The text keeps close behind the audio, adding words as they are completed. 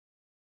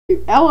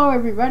Hello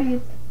everybody,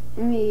 it's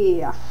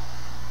me.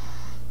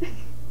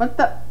 What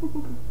the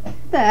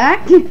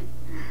heck?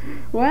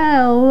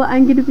 Well,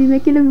 I'm gonna be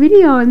making a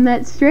video, and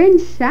that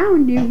strange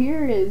sound you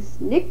hear is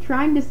Nick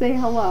trying to say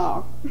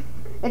hello.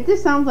 It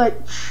just sounds like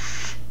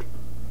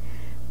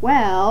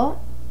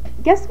well,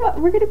 guess what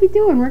we're gonna be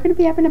doing? We're gonna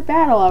be having a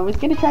battle. I was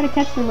gonna try to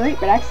catch the Marine,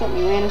 but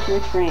accidentally ran into a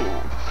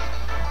trainer.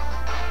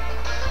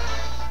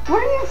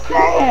 What are you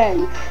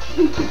saying?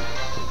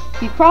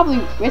 He's probably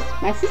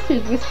my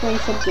sister's whispering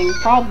something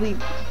probably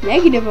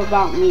negative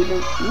about me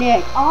to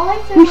Nick,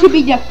 who should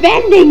be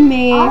defending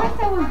me. All I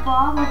said was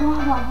blah blah blah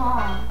blah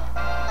blah.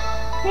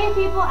 Hey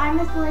people, I'm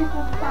Miss Lily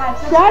 45.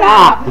 Shut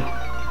up!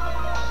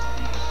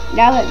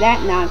 Now that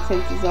that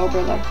nonsense is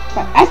over, let's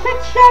try. I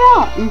said shut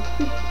up!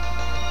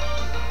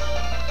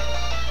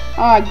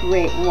 Oh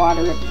great,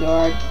 water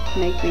absorbed to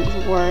make things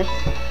worse.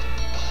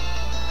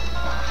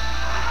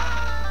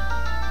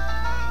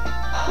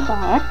 What the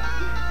heck?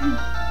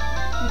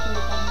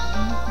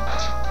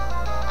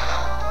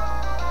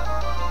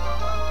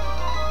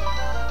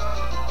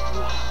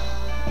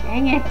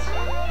 Dang it!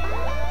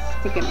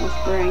 Stick it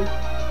whispering.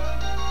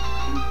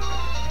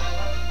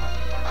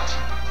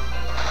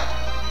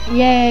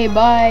 Yay,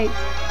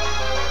 bites!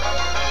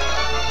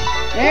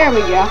 There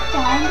we go.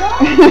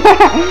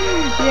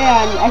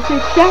 Yeah, I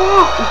said shut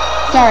up!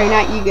 Sorry,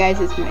 not you guys,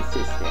 it's my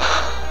sister.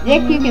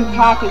 Nick, you can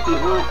talk if you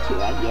want to,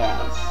 I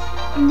guess.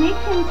 Nick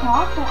can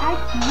talk, but I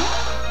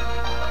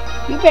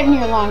can't? You've been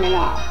here long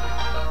enough.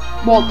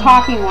 Well,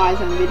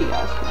 talking-wise on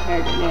videos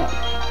compared to Nick.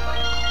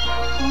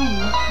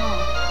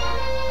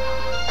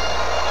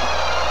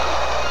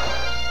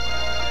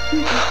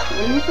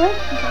 What did you say?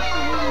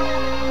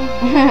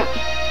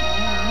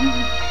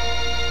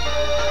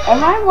 Am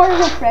I more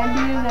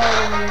offended than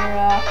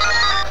Amira?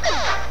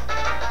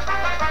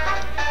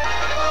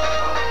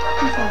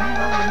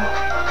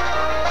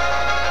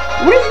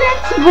 What is that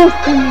supposed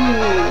to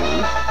mean?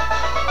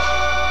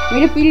 We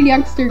defeated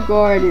youngster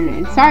Gordon,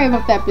 and sorry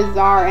about that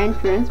bizarre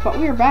entrance, but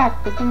we're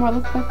back for some more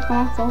Let's Play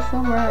Pokemon Soul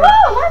Silver.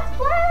 Woo! Let's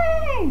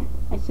play!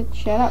 I said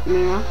shut up,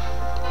 Mira.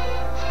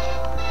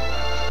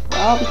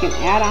 Well, we can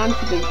add on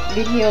to the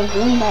video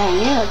Zoom by a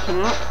Mira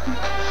account.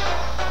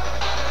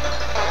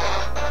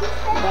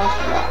 That's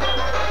right.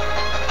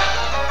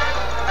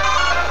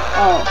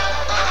 Oh.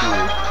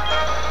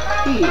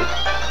 Gee.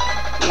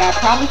 Yeah, I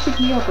probably should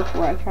heal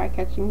before I try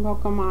catching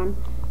Pokemon.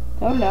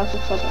 Totodile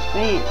just like a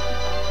faint.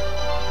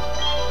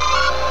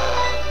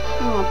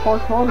 Oh, poor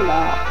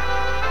Totodile.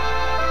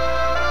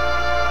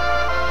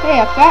 Hey,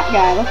 a fat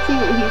guy. Let's see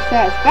what he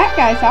says. Fat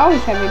guys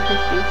always have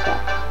interesting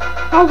stuff.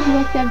 How would you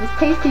like to have this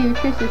tasty,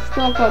 nutritious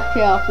Slowpoke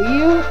tail for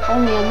you?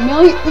 Only $1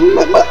 million.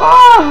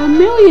 Oh, $1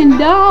 million!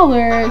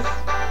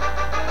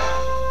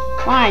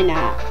 Why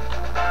not?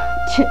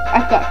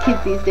 I thought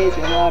kids these days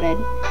were loaded.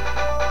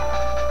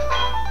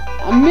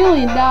 $1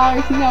 million?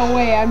 No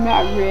way, I'm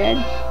not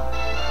rich.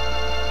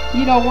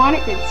 You don't want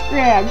it? Then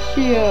scrap,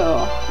 shoo.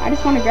 I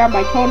just want to grab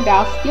my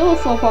Totodile, steal a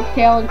Slowpoke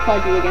tail, and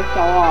plunge you against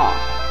the wall.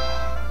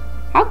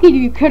 How can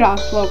you cut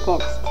off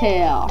Slowpoke's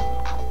tail?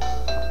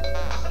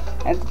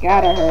 That's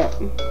gotta hurt.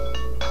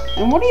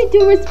 And what are you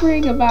two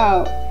whispering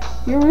about?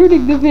 You're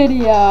ruining the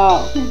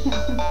video.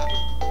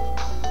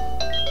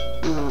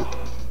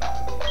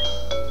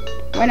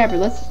 Whatever,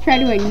 let's just try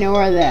to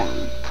ignore them.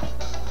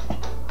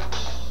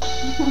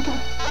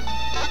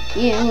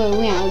 Yeah, well,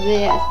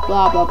 this,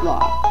 blah, blah,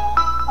 blah.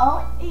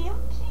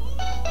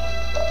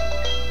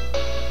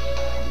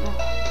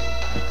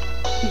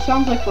 He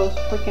sounds like those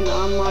freaking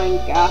online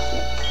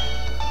gossips.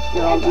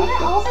 Girl gossips. I do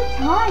it all the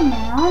time,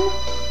 man.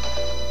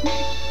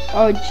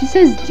 Oh, she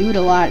says dude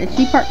a lot. Is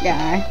she part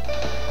guy?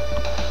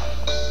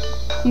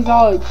 He's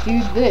all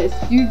dude this,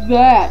 dude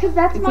that. Because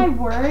that's my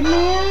word,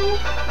 man.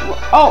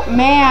 Oh,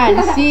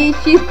 man. See,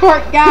 she's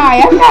part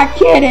guy. I'm not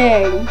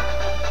kidding.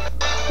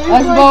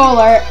 Let's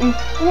bowler.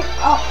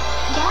 Oh,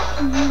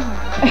 that's me.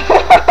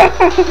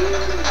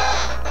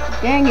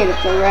 Dang it,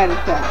 it's a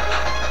Rattata.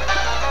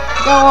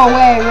 Go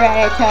away,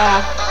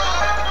 Rattata.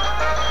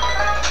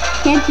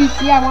 Can't you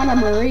see I want a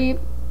Mareep?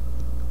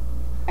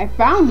 I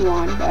found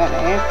one, but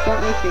I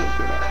accidentally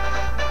fainted it.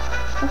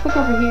 Let's look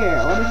over here.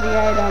 What is the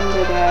item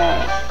today?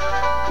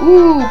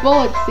 Ooh,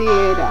 bullet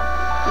seed.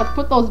 Let's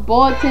put those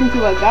bullets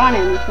into a gun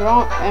and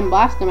throw and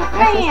blast them at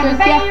my sister's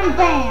head. Bam, bam,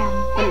 bam.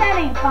 Hey, that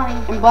ain't funny.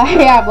 And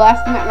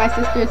blast them at my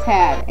sister's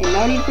head. And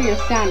no need for your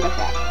sound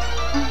effects.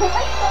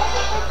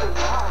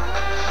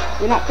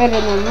 You're not better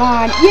than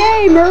mine.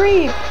 Yay,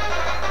 Mareep!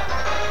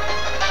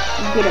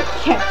 I'm gonna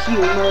catch you,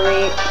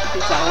 Mareep.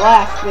 It's the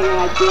last thing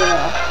I do.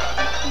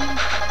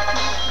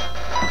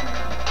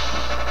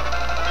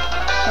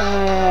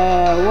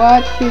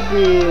 What to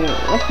do?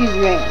 Let's use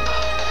Rage.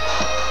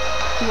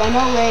 Because I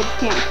know Rage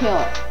can't kill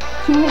it.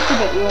 2 hits of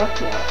it will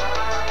kill it.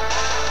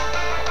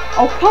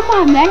 Oh, come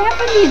on. That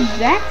happened the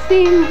exact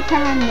same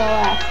time the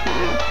last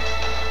time.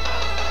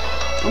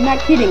 I'm not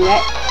kidding. The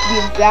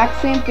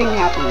exact same thing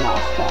happened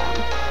last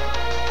time.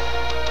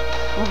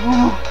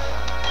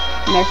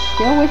 And they're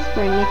still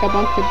whispering like a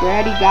bunch of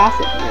bratty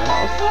gossip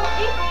girls. Well,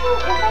 if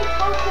I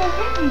talk, they'll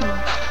hit me.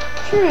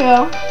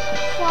 True.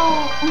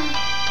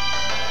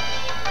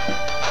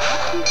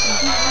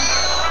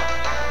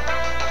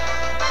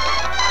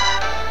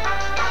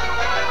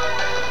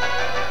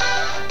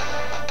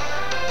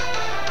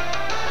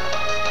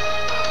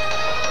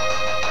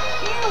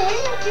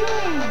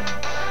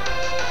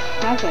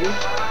 Nothing.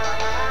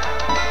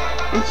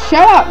 And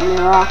shut up,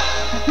 Mira.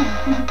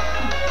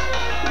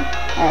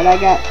 Alright, I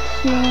got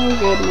 2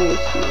 good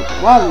moves here.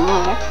 Wasn't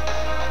much.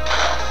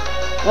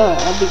 Ugh,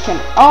 that'd be kind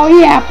of. Oh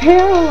yeah,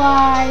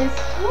 paralyzed.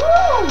 Woo!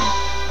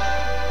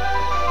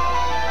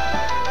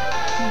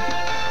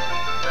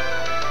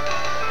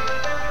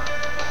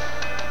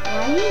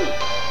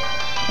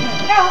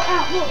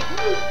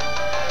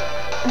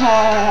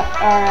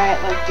 Alright,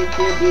 let's get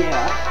your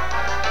deal.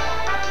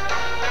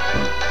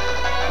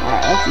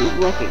 Alright, let's use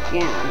look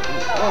again.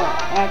 Oh,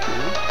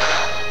 actually.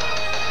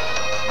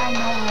 I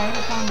know, right?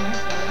 It's on your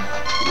face.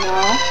 No.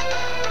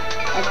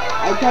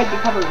 I tried to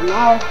cover my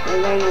mouth,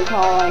 and then it's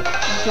all like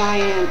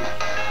giant,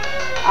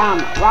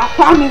 rock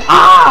climbing.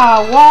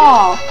 Ah,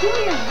 wall! Do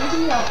your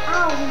video.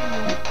 Ow.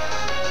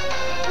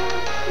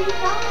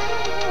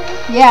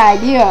 Yeah, I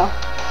do.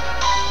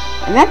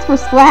 And that's for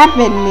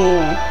slapping me.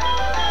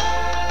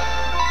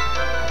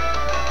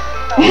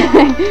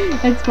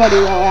 It's funny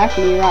though,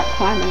 after you rock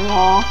climbing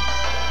wall.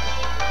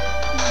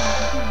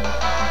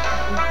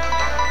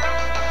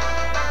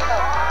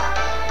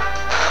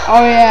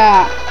 Oh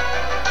yeah.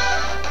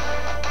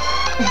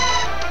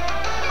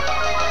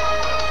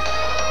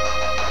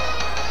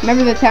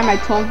 Remember the time I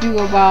told you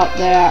about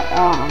that,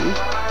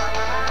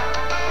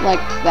 like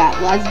that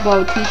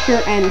lesbo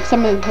teacher and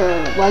some of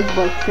her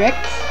lesbo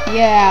tricks?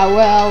 Yeah,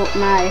 well,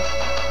 my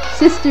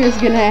sister's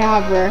gonna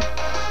have her.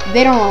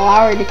 They don't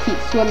allow her to keep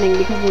swimming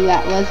because of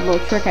that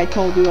lesbo trick I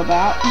told you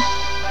about.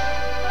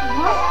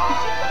 What?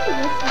 She could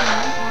be listening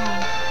right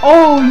now.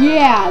 Oh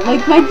yeah,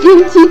 like my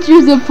gym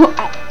teacher's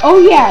oh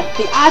yeah,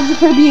 the odds of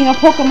her being a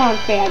Pokemon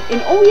fan,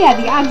 and oh yeah,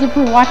 the odds of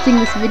her watching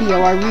this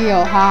video are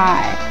real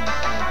high.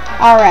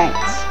 Alright,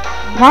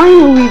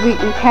 finally we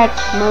can catch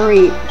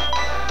Marie.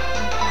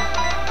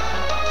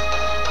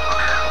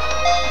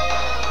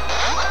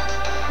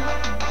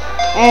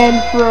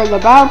 And for the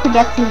Battle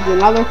Productions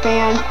and other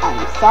fans,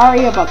 I'm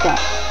sorry about that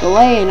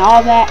delay and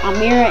all that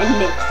Amira and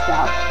Nick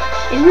stuff.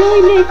 And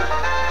really, Nick,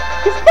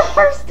 this is the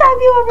first time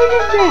you ever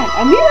did that.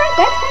 Amira,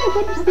 that's kind of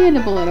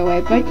understandable in a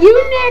way, but you,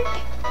 Nick.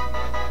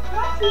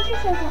 My teacher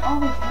says it all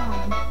the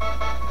time.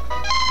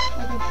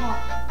 Like it's hot.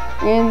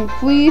 And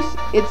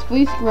its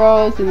fleece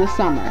grows in the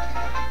summer.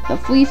 The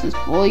fleece is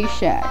fully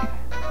shed,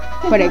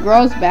 but it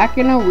grows back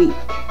in a week.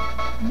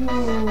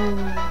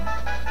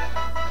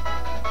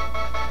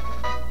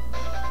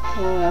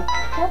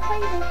 That's how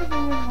you make it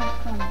really more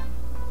fun.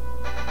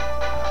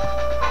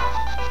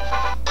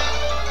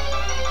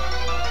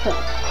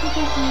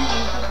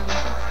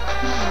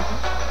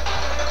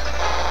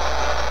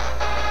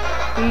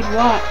 Read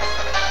what?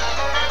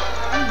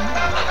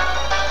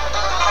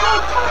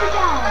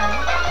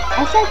 I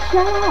said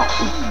shut up.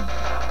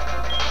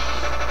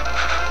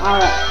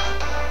 Alright.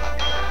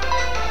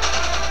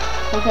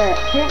 Because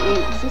apparently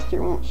my sister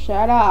won't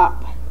shut up.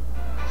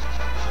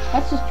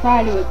 Let's just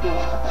try to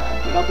ignore her.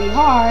 It'll be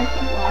hard,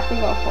 but we'll have to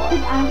go for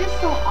it. I'm just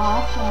so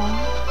awesome.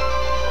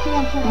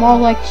 More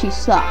like she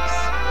sucks.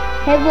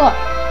 Hey look,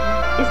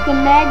 it's the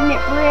magnet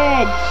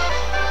bridge.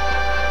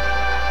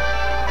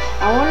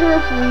 I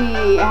wonder if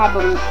we have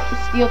a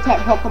steel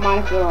type Pokemon,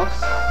 if it'll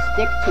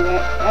stick to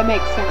it. That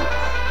makes sense.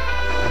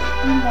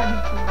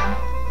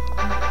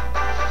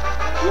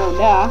 No,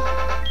 duh.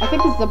 I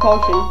think it's the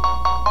potion.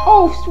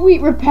 Oh,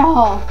 sweet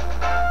repel.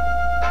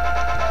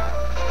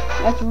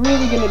 That's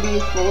really gonna be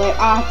useful later.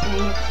 Ah,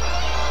 dang it.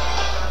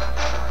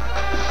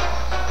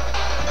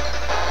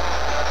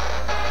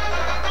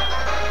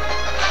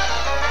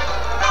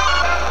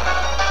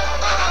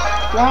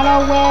 Run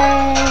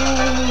away!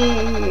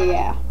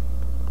 Yeah.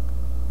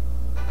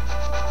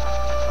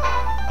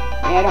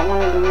 I don't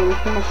want to do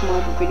too much more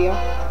of the video.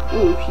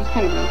 Ooh, she's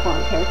kind of an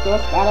important character.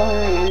 Let's battle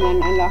her and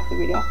then end off the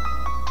video.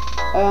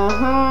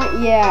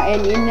 Yeah,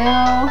 and you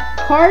know,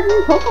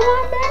 pardon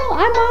Pokemon battle?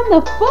 I'm on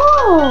the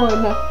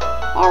phone!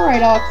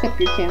 Alright, I'll accept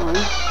your challenge.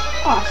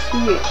 Aw,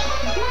 sweet.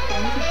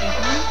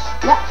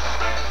 Yeah.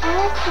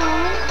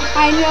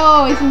 I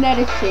know, isn't that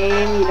a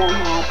shame you don't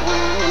have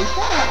one?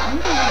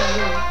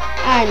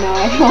 I know,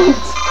 I don't.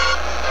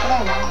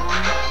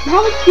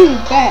 How much do you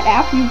bet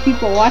half you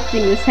people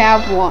watching this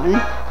have one?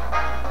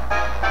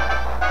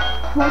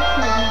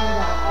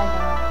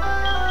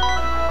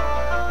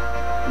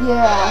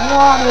 Yeah,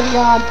 water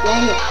gun,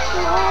 dang it.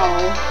 Wow.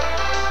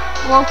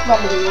 Wolf's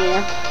better than you.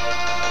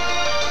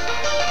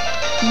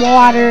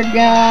 Water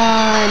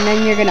gun,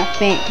 then you're gonna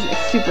faint because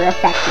it's super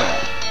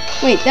effective.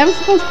 Wait, that was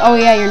supposed to, oh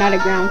yeah, you're not a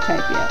ground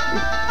type yet.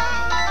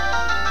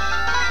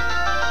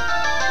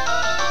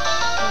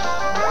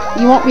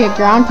 You won't be a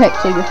ground type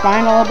till your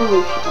final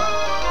evolution.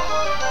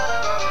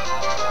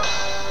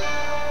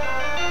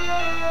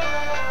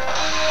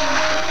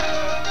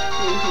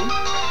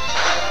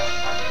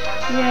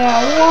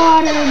 Yeah,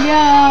 water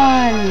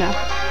gun!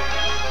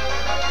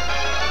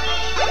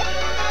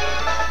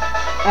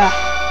 Ugh.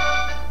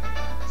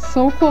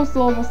 so close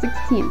to level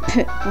 16.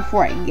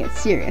 Before I can get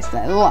serious,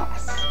 I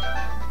lost.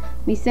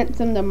 We sent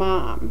some to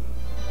Mom.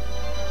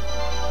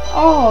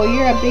 Oh,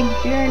 you're on a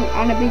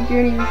big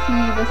journey to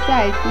see the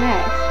sights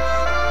next.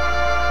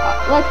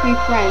 Let's be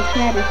friends.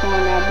 Can I have your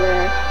phone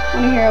number?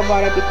 Want to hear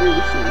about everything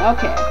we've seen.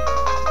 Okay.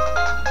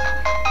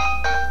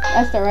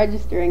 That's the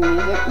registering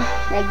music.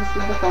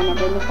 Registered the phone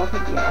number in the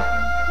fucking video.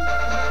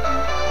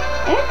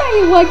 And I thought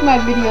you liked my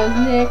videos,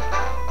 Nick.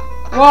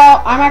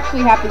 Well, I'm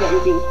actually happy that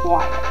you're being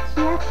quiet.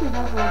 She actually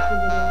does like the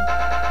videos.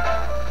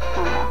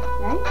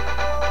 Right?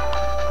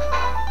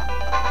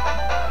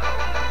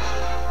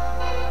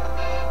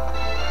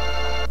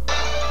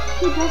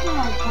 He doesn't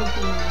like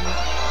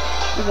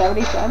Pokemon. Is that what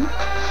he said?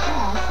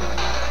 Yeah, I see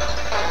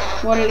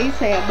that. What did he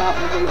say about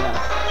my videos?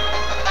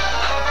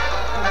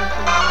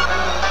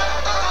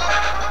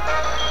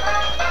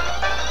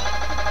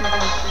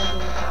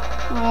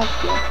 Oh, that's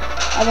good.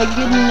 Are they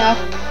good enough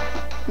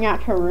not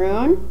to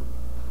ruin?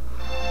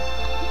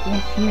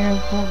 Yes, you're a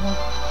bully.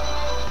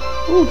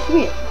 Ooh,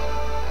 sweet.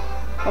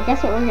 Well,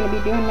 guess what we're going to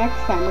be doing next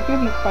time? We're going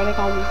to be fighting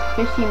all these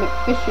fishy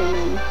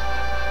McFishermen.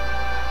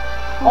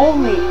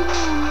 Only,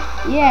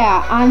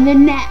 yeah, on the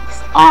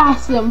next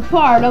awesome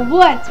part of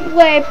Let's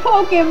Play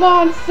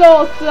Pokemon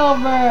Soul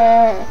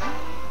Silver.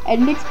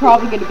 And Nick's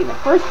probably going to be the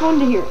first one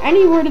to hear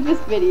any word of this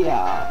video.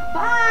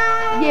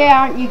 Bye!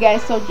 Yeah, aren't you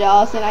guys so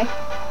jealous? And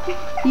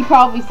he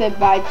probably said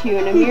bye too.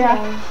 And Amira,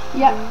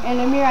 yep, and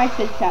Amira, I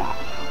said shut up.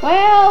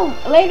 Well,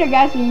 later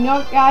guys, when you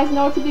guys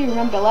know what to do,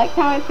 remember to like,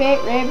 comment,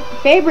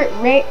 favorite,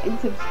 rate, and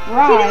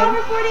subscribe. Hit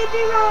over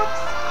 43 rocks.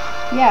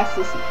 Yes,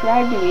 to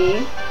subscribe to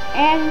me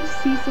and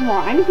see some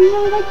more. And if you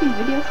really like these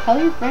videos, tell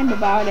your friend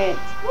about it.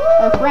 Woo!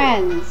 Or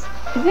friends,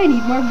 because they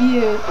need more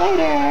views.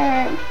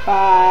 Later.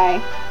 Bye.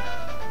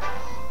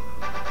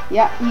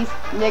 Yeah,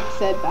 Nick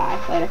said bye.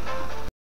 Later.